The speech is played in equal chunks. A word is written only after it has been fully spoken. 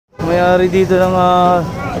may-ari dito ng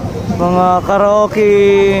mga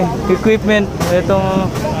karaoke equipment. Itong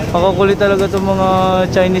makukulit talaga itong mga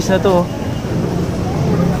Chinese na to.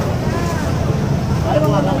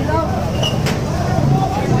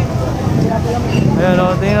 Ayan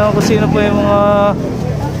o, tingnan ko sino po yung mga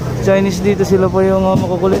Chinese dito. Sila po yung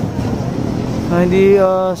makukulit na hindi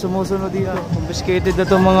sumusunod dito. Confiscated na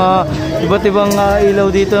itong mga iba't ibang ilaw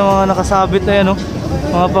dito, mga nakasabit na yan, no?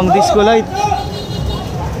 Mga pang disco light.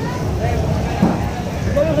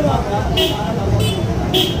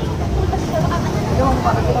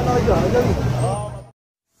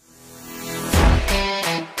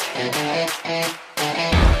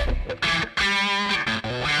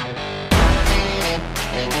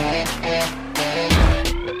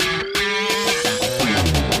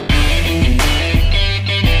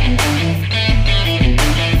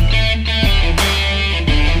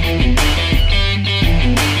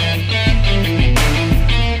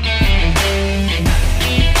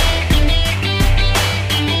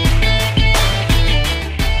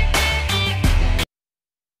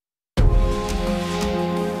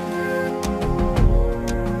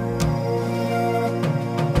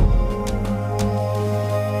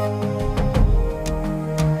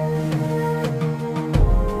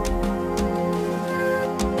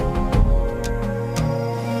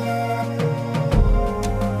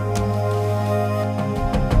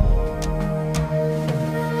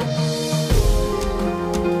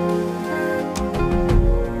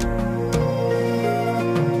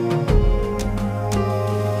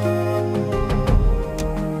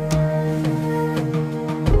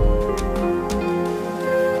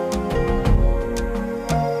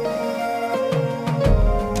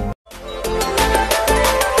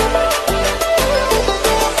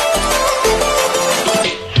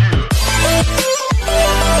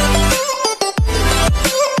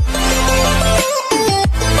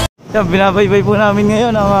 Yan, binabaybay po namin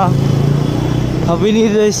ngayon ang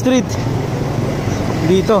Avenida Street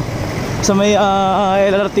dito sa may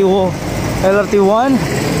LRT1.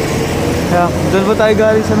 Yan, doon po tayo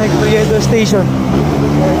galing sa may Prieto Station.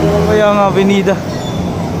 Ito po yung Avenida.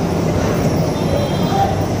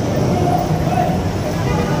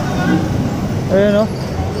 Ayan o.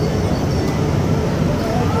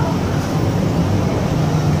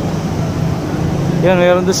 Yan,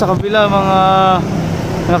 mayroon doon sa kabila mga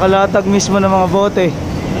nakalatag mismo ng mga bote.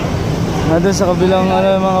 Nandun sa kabilang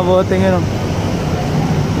mga bote ngayon.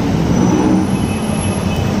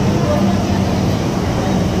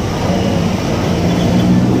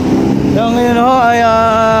 Yan ngayon ho ay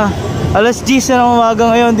alas 10 na ng umaga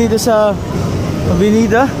ngayon dito sa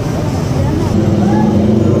Avenida.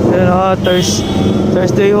 Yan ho,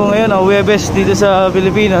 Thursday ho ngayon, Huwebes dito sa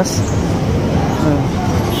Pilipinas.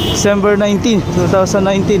 December 19,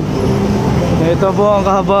 2019. Ito po ang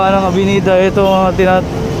kahabaan ng Avenida. Ito ang tinaano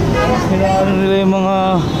nila yung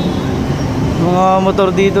mga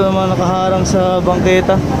motor dito na mga nakaharang sa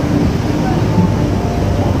bangketa.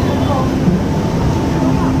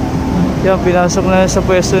 Yan, pinasok na sa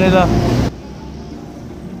pwesto nila.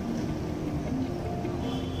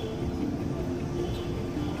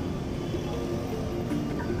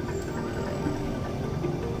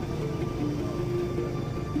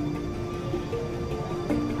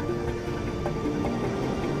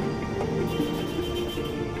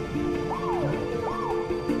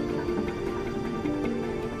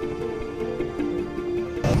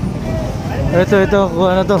 Ito,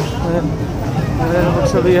 kuha na to. Ayan ang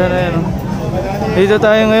pagsabihan na yan. Dito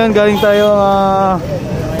tayo ngayon, galing tayo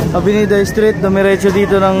Avenida Street, dumiretso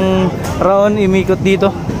dito ng Raon, imikot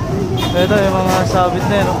dito. Ito yung mga sabit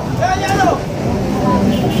na yan.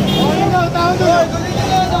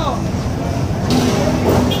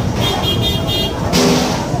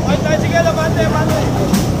 Sige, labante, mano.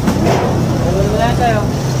 Wala tayo.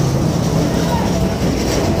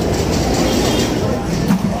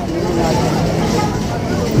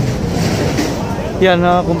 Yan,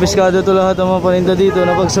 kumpiskado ito lahat ng mga paninda dito.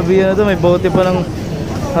 Napagsabihan na ito, may bote pa ng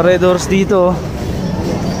red horse dito.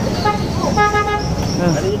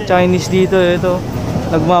 Chinese dito, ito.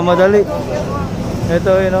 Nagmamadali.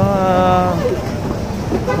 Ito, yun,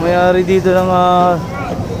 may-ari dito ng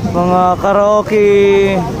mga karaoke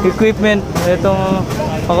equipment. Itong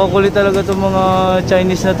makukulit talaga itong mga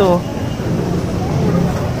Chinese na to.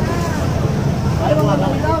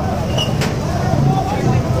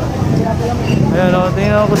 Ayan o,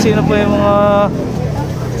 tingnan ko sino po yung mga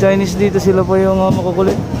Chinese dito. Sila po yung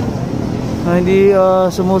makukulit na hindi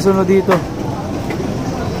sumusunod dito.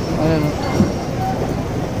 Ayan o.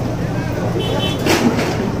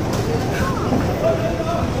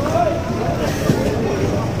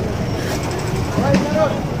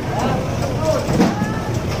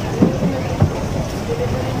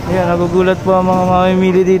 Ayan, nagugulat po ang mga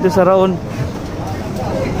mamimili dito sa Raon.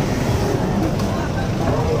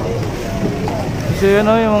 So yun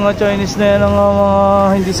o, yung mga Chinese na yan ang mga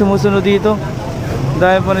hindi sumusunod dito.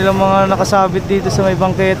 Dahil pa nilang mga nakasabit dito sa may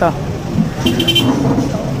bangketa.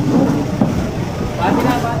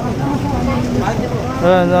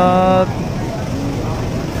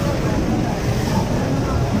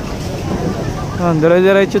 Ayan,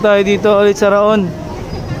 dire-diretso tayo dito ulit sa Raon.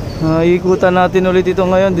 Ikutan natin ulit ito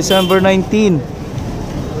ngayon, December 19.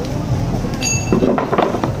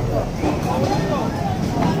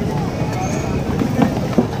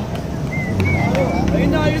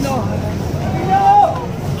 Ayun na.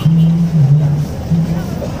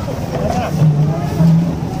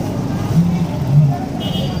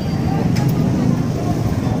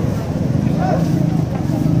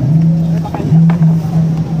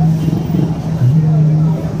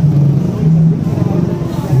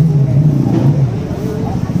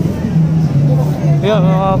 Ayan,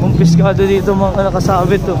 mga kumpiskado dito, mga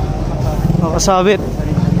nakasabit to. Nakasabit.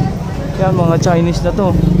 Yan, mga Chinese na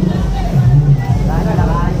to.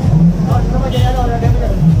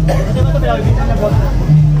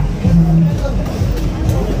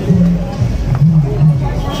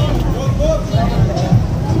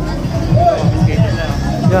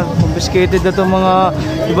 Yan, confiscated na to, mga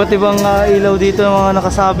iba't ibang ilaw dito, mga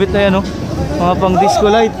nakasabit na yan, no? Mga pang disco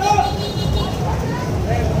light.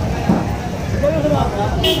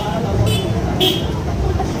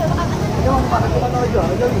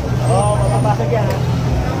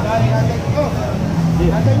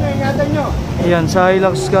 Ayan, sa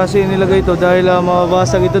Hilux kasi nilagay ito dahil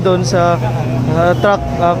mababasag ito doon sa truck.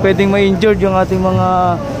 Pwedeng ma-injured yung ating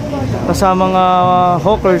mga kasamang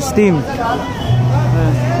hawkers team.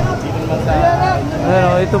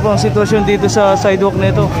 Ayan, ito po ang sitwasyon dito sa sidewalk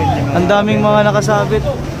na ito. Ang daming mga nakasabit.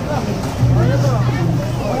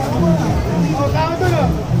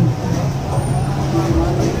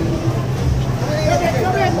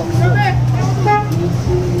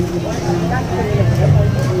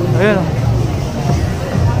 Ayan.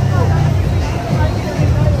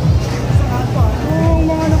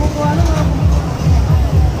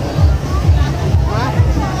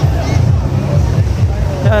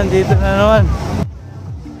 Yan, dito na naman.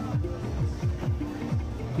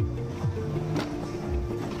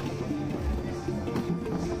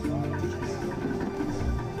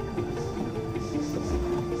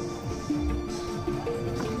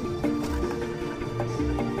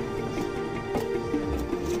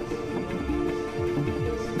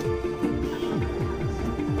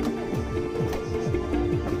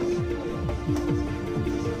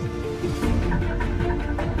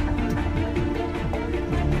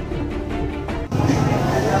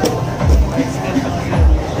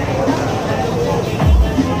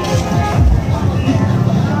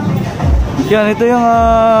 Yan, ito yung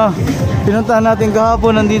pinuntahan natin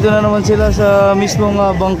kahapon. Nandito na naman sila sa mismong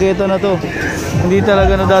bangketa na to. Hindi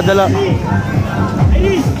talaga nadadala.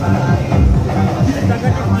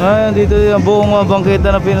 Ayan, dito yung buong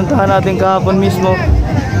bangketa na pinuntahan natin kahapon mismo.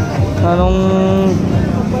 Anong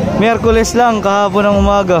Miyerkules lang, kahapon ng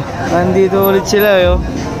umaga. Nandito ulit sila, yo.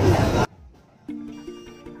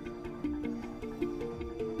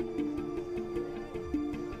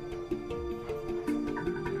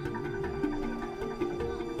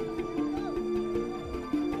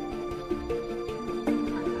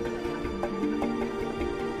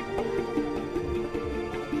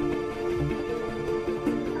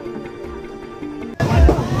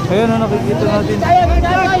 Ayun, nakikita natin.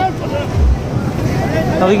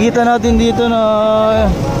 Nakikita natin dito na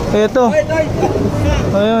eto.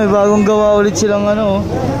 Ayun, may bagong gawa ulit silang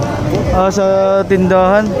sa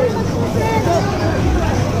tindahan.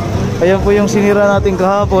 Ayan po yung sinira natin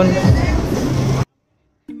kahapon.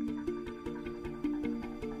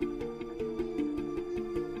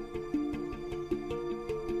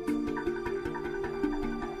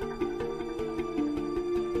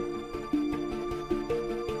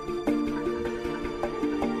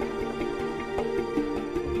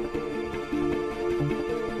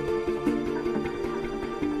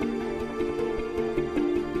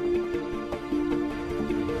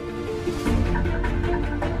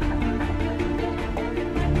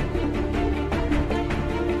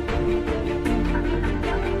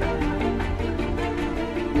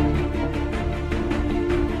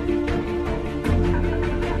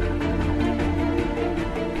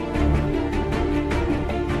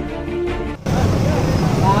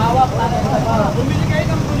 Bumili kayo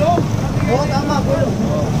ng gulo? Oo, tama, gulo.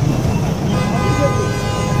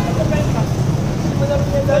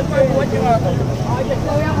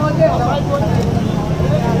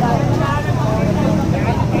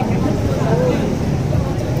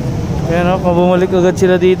 Kaya no, bumalik agad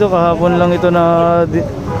sila dito. Kahapon lang ito na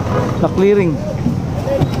clearing.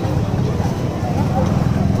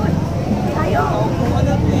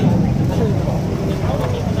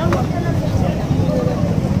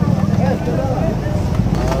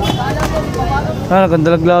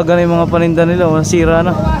 Nagandalaglaga na yung mga paninda nila. Nasira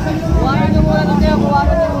na. Buwanan nyo muna ito kaya.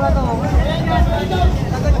 Buwanan nyo muna ito.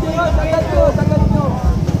 Sagat nyo. Sagat nyo. Sagat nyo.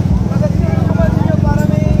 Sagat nyo yung buwan nyo para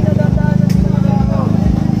may nadandaanan nyo na ako.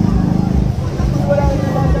 Wala nyo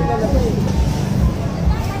nadandaanan nyo.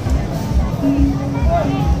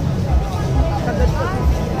 Sagat nyo.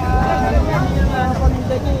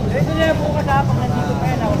 Ito na yung bukas ha. Pag nandito pa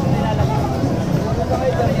yan. Ako sa nilalagay.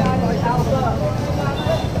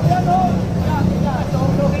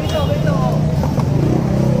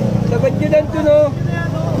 Sagat nyo lang ito, no?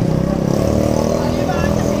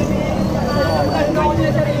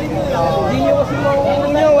 Hindi nyo kasi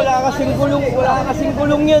maulong nyo. Wala kasing gulong. Wala kasing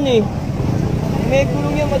gulong yan eh. May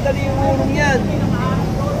gulong yan. Madali yung gulong yan.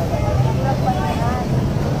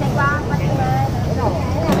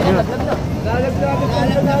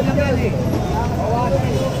 Lalaglagan yan eh.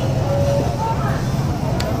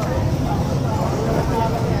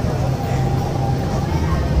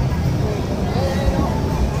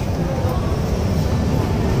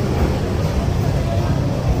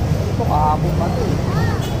 Kahapon pa ito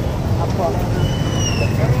eh. Apo.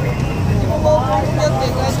 Hindi mo maupulong yan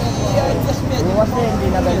eh. Kasi adjustment. Buwas na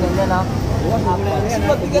hindi na ganyan yan ha. Kasi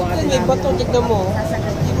mabigat yan. May bato. Tignan mo.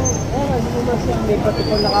 Hindi mo masya. May bato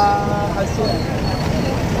ko nakakalso. Wala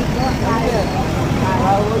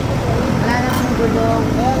na akong gulong.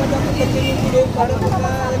 Kaya nga dapat kasi yung gulong para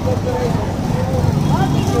magka-recognize.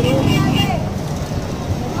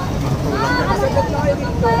 Sagat na kayo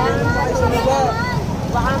dito. Para sa liba.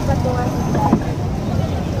 Baka ang patungan.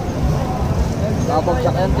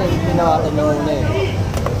 Nakapagsak yan, pinawakan niyo muna eh.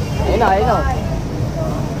 Ayun na, ayun na.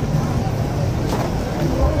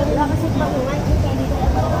 Wala kasi patungan.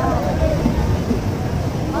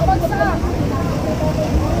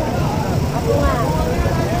 Ako nga.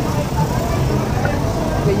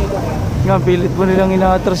 Nga, pilit po nilang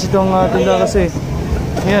ina-atras itong tinda kasi.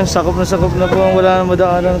 Yan, sakop na po ang wala na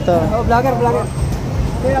madaanan ng tao. Oh, vlogger.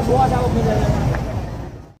 Kaya bukas ako pinala.